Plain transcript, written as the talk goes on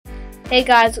Hey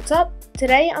guys, what's up?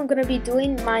 Today I'm going to be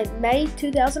doing my May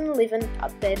 2011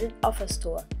 updated office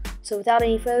tour. So without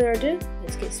any further ado,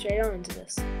 let's get straight on into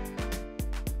this.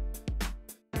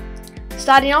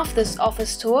 Starting off this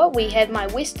office tour, we have my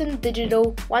Western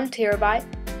Digital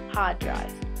 1TB hard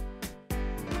drive.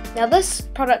 Now this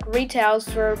product retails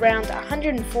for around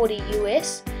 $140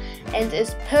 US and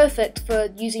is perfect for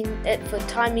using it for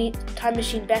time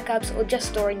machine backups or just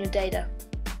storing your data.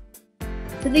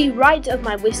 To the right of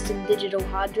my Western Digital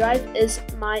hard drive is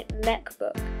my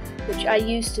MacBook, which I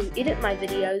use to edit my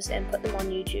videos and put them on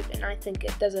YouTube, and I think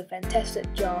it does a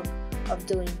fantastic job of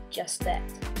doing just that.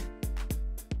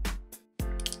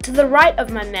 To the right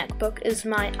of my MacBook is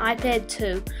my iPad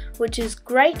 2, which is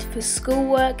great for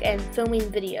schoolwork and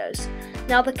filming videos.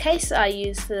 Now the case I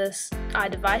use for this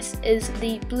iDevice is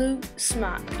the blue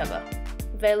smart cover,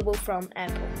 available from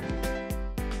Apple.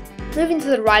 Moving to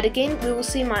the right again, we will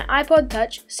see my iPod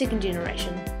Touch 2nd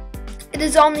generation. It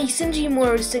is on the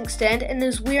Shinji sync stand and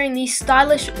is wearing the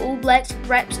stylish all-black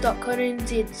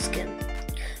wraps.co.nz skin.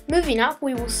 Moving up,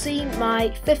 we will see my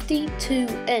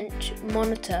 52-inch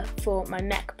monitor for my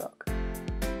MacBook.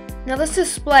 Now this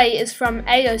display is from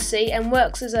AOC and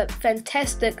works as a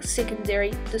fantastic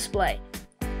secondary display.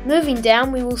 Moving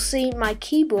down, we will see my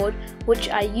keyboard, which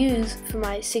I use for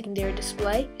my secondary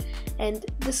display, and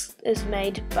this is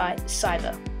made by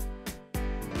Cyber.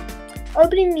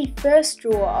 Opening the first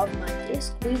drawer of my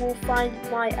desk, we will find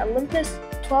my Olympus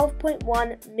 12.1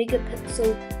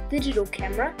 megapixel digital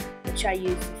camera, which I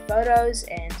use for photos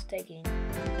and taking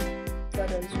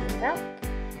photos with them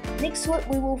out. Next to it,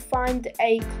 we will find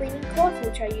a cleaning cloth,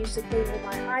 which I use to clean all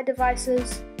my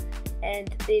iDevices, and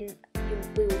then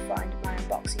we will find my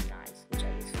unboxing knives, which I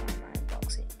use for my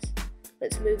unboxings.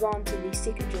 Let's move on to the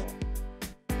second drawer.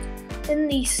 In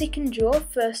the second drawer,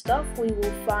 first off, we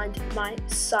will find my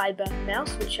Cyber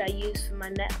mouse, which I use for my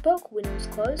MacBook when it was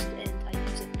closed, and I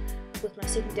use it with my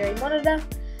secondary monitor.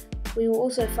 We will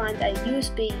also find a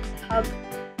USB hub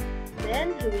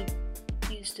man, who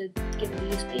we use to give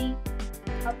the USB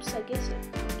hubs, I guess, or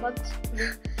plugs,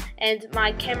 and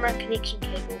my camera connection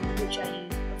cable, which I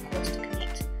use, of course, to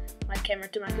connect my camera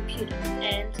to my computer,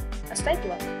 and a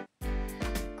stapler.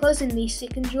 Closing the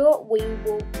second drawer, we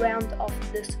will round off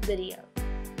this video.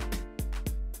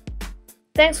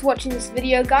 Thanks for watching this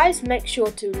video, guys. Make sure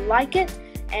to like it,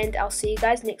 and I'll see you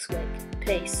guys next week.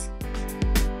 Peace.